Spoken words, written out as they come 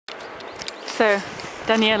So,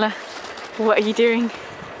 Daniela, what are you doing?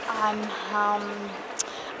 I'm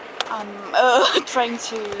trying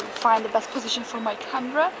to find the best position for my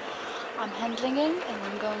camera. I'm handling it and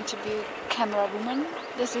I'm going to be camera woman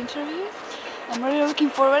this interview. I'm really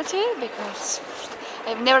looking forward to it because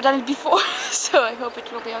I've never done it before, so I hope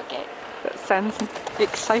it will be okay. That sounds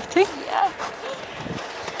exciting. Yeah.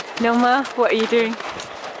 Nilma, what are you doing?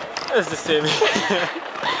 It's the same.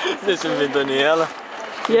 The same with Daniela.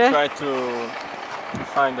 Yeah. We try to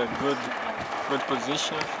find a good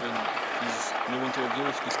position for his new interview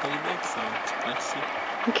with this candidate, so let's see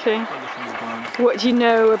Okay. how the things going. What do you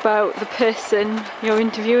know about the person you're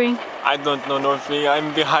interviewing? I don't know nothing,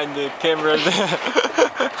 I'm behind the camera.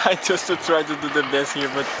 I just to try to do the best here,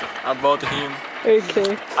 but about him,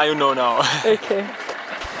 Okay. I know now. Okay.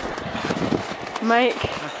 Mike,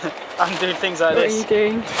 I'm doing things like what this. are you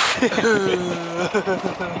doing?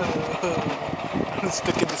 I'm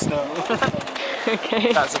stuck in the snow.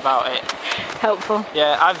 Okay. That's about it. Helpful.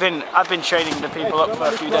 Yeah, I've been training the people up for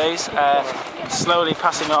a few days, slowly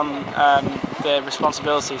passing on the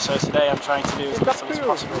responsibility. So today I'm trying to do as little as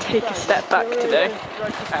possible. Take a step back today.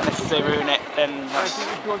 And if they ruin it, then that's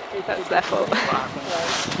Their fault. what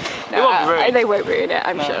happens. No, It won't be ruined. they won't ruin it,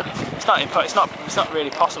 I'm sure. It's not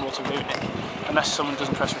really possible to ruin it unless someone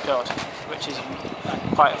doesn't press record, which is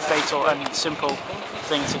quite a fatal and simple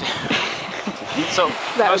thing to do. So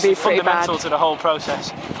That would be pretty fundamental bad. to the whole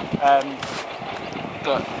process.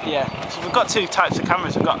 But yeah, so we've got two types of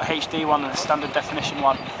cameras. We've got a HD one and a standard definition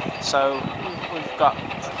one. So we've got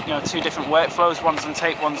two different workflows. One's on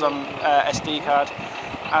tape, one's on SD card,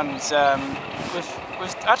 and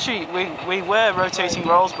we were rotating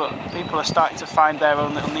roles, but people are starting to find their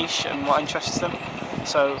own little niche and what interests them.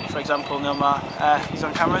 So, for example, Nilma is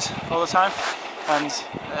on cameras all the time, and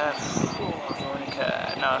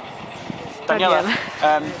Veronica, no. Daniela.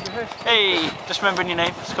 Hey, just remembering your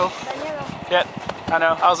name, it's cool. Daniela. Yep, I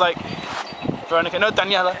know. I was like, Veronica, no,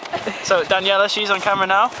 Daniela. So Daniela, she's on camera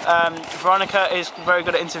now. Veronica is very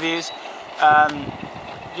good at interviews.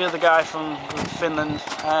 The other guy from Finland,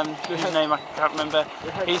 whose name I can't remember,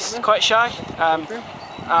 he's quite shy,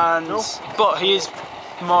 but he is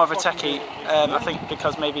more of a techie. I think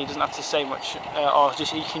because maybe he doesn't have to say much, or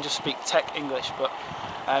just he can just speak tech English. But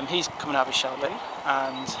he's coming out of his shell a bit,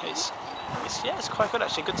 and it's quite good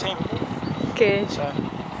actually. Good team. Good. So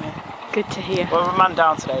yeah. Good to hear. Well, we're man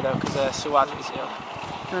down today though because Suad is ill.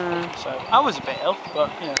 So I was a bit ill, but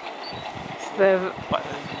It's the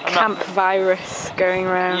camp virus going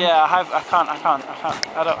around. Yeah, I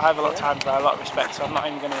don't have a lot of time for her, a lot of respect, so I'm not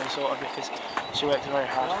even going to insult her because she works very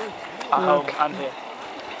hard at home and here.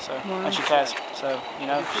 So and she cares. So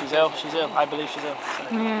she's ill. I believe she's ill. So.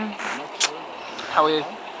 Yeah. How are you?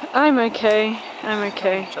 I'm okay.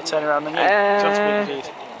 Should I turn around and you? Do you want to be the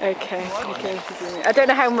feed? Okay. I don't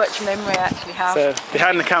know how much memory I actually have. So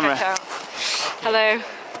behind the camera. Hello.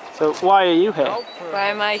 So why are you here? Why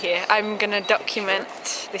am I here? I'm going to document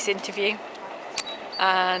this interview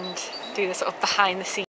and do the sort of behind the scenes